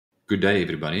Good day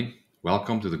everybody,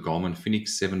 welcome to the Garmin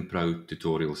Fenix 7 Pro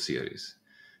tutorial series.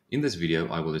 In this video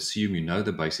I will assume you know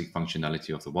the basic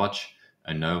functionality of the watch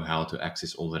and know how to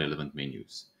access all the relevant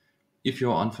menus. If you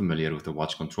are unfamiliar with the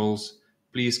watch controls,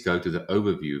 please go to the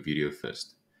overview video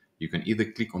first. You can either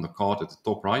click on the card at the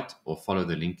top right or follow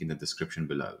the link in the description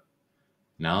below.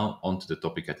 Now on to the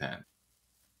topic at hand.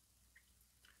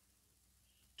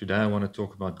 Today I want to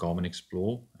talk about Garmin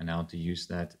Explore and how to use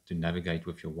that to navigate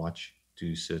with your watch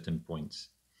to certain points.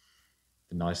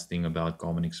 The nice thing about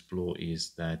Garmin Explore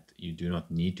is that you do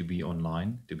not need to be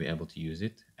online to be able to use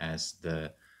it, as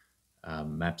the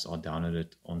maps are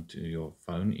downloaded onto your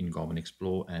phone in Garmin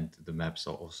Explore, and the maps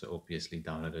are also obviously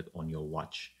downloaded on your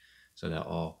watch. So they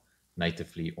are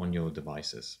natively on your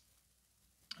devices.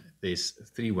 There's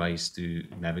three ways to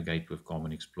navigate with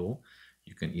Garmin Explore.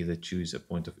 You can either choose a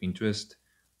point of interest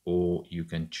or you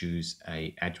can choose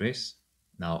a address.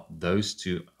 Now, those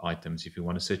two items, if you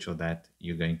want to search for that,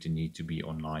 you're going to need to be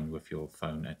online with your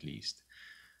phone at least.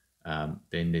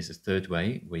 Then there's a third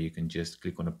way where you can just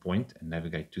click on a point and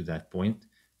navigate to that point.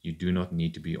 You do not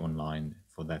need to be online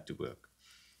for that to work.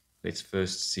 Let's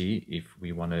first see if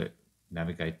we want to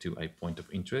navigate to a point of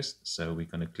interest. So we're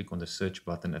going to click on the search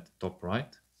button at the top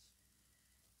right.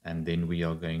 And then we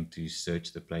are going to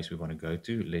search the place we want to go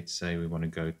to. Let's say we want to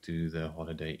go to the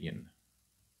Holiday Inn.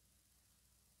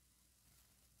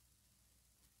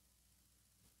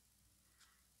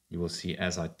 You will see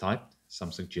as I typed,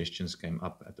 some suggestions came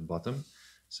up at the bottom.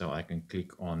 So I can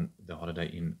click on the Holiday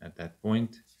Inn at that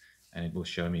point, and it will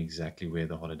show me exactly where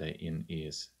the Holiday Inn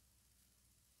is.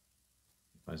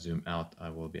 If I zoom out, I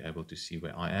will be able to see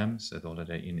where I am. So the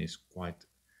Holiday Inn is quite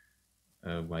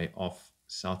a way off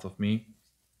south of me.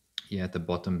 Here at the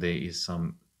bottom, there is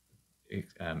some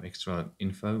extra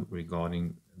info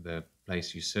regarding the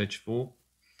place you search for.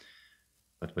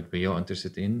 But what we are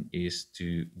interested in is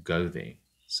to go there.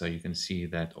 So you can see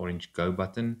that orange go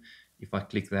button. If I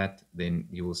click that, then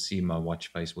you will see my watch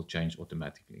face will change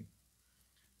automatically.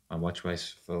 My watch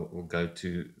face will go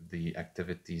to the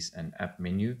activities and app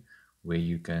menu, where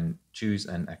you can choose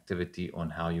an activity on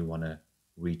how you want to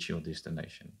reach your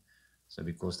destination. So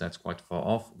because that's quite far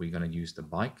off, we're going to use the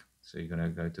bike. So you're going to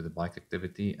go to the bike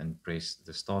activity and press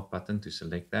the start button to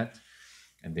select that.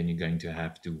 And then you're going to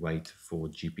have to wait for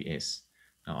GPS.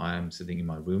 Now I am sitting in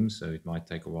my room, so it might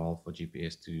take a while for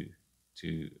GPS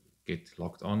to get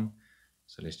locked on.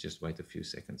 So let's just wait a few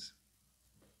seconds.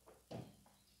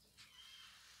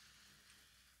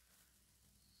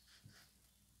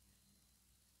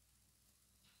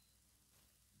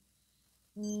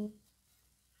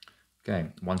 Okay,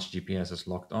 once GPS is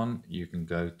locked on, you can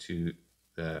go to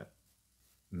the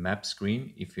map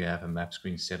screen if you have a map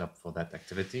screen set up for that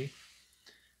activity,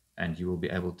 and you will be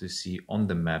able to see on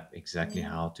the map exactly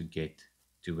how to get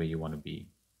to where you want to be.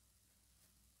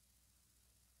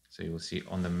 So you will see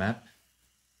on the map,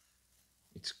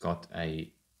 it's got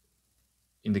a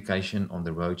indication on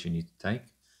the road you need to take.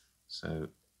 So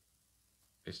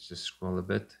let's just scroll a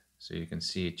bit so you can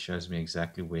see it shows me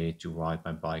exactly where to ride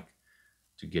my bike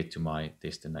to get to my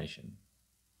destination.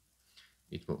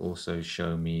 It will also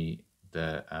show me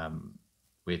the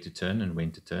where to turn and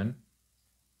when to turn.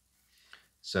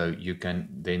 So you can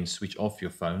then switch off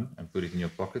your phone and put it in your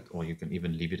pocket, or you can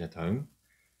even leave it at home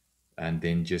and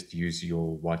then just use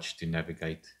your watch to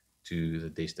navigate to the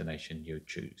destination you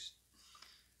choose.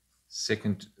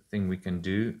 Second thing we can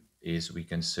do is we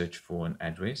can search for an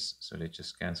address. So let's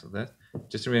just cancel that.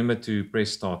 Just remember to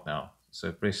press start now.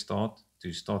 So press start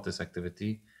to start this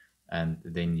activity, and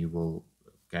then you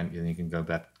can go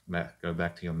back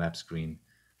to your map screen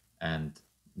and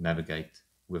navigate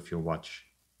with your watch,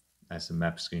 as the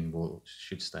map screen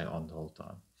should stay on the whole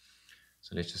time.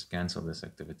 So let's just cancel this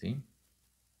activity.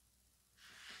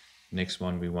 Next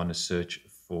one, we want to search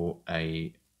for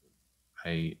a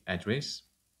address.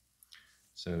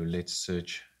 So let's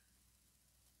search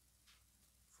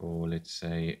for, let's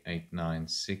say,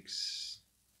 896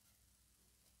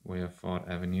 Wayford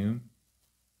Avenue.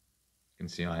 You can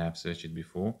see I have searched it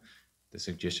before. The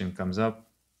suggestion comes up.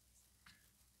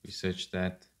 We search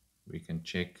that. We can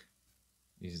check,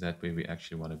 is that where we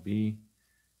actually want to be?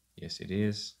 Yes, it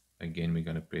is. Again, we're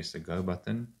going to press the go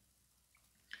button.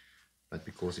 But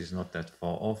because it's not that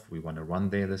far off, we want to run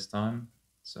there this time.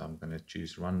 So I'm going to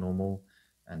choose run normal,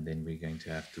 and then we're going to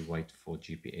have to wait for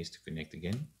GPS to connect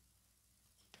again.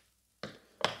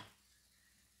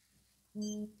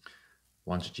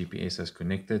 Once GPS has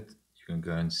connected, you can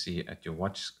go and see at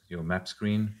your map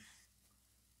screen.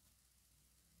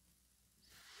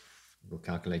 It will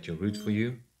calculate your route for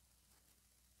you.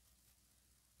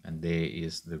 And there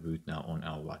is the route now on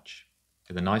our watch.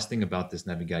 The nice thing about this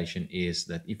navigation is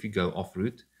that if you go off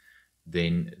route,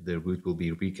 then the route will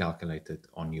be recalculated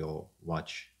on your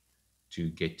watch to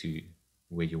get to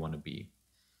where you want to be.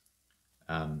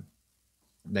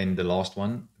 Then the last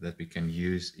one that we can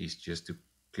use is just to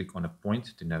click on a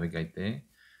point to navigate there.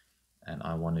 And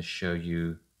I want to show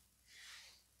you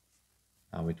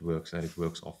how it works, that it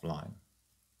works offline.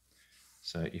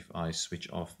 So if I switch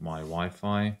off my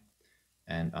Wi-Fi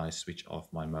and I switch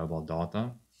off my mobile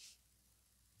data,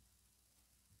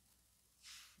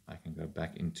 I can go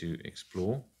back into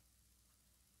Explore.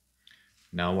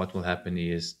 Now what will happen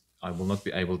is I will not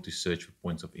be able to search for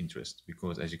points of interest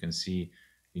because, as you can see,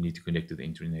 you need to connect to the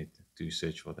internet to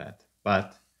search for that.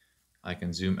 But I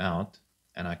can zoom out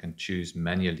and I can choose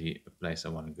manually a place I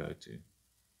want to go to.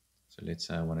 So let's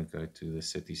say I want to go to the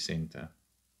city center.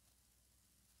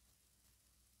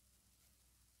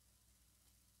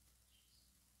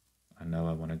 I know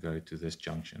I want to go to this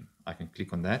junction. I can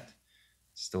click on that,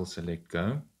 still select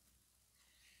go.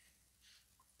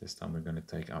 This time we're going to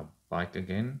take our bike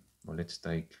again. Well, let's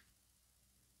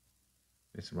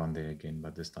run there again,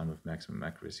 but this time with maximum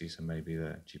accuracy, so maybe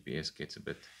the GPS gets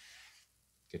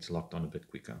locked on a bit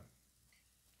quicker.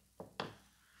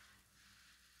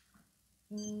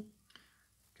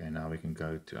 Okay, now we can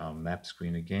go to our map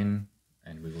screen again,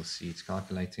 and we will see it's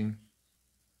calculating.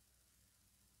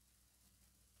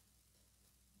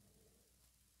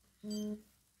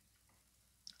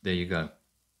 There you go.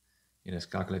 It has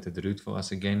calculated the route for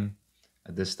us again.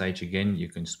 At this stage again, you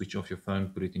can switch off your phone,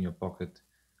 put it in your pocket,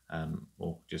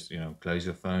 or just close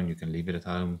your phone. You can leave it at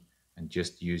home and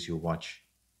just use your watch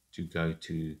to go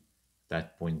to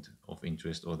that point of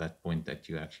interest or that point that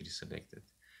you actually selected.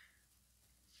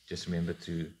 Just remember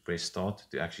to press start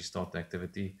to actually start the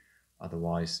activity.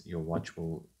 Otherwise, your watch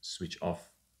will switch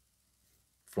off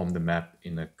from the map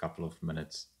in a couple of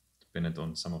minutes, dependent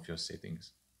on some of your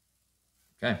settings.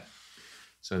 Okay,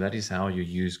 so that is how you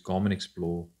use Garmin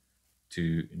Explore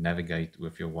to navigate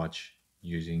with your watch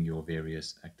using your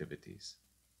various activities.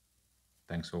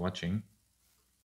 Thanks for watching.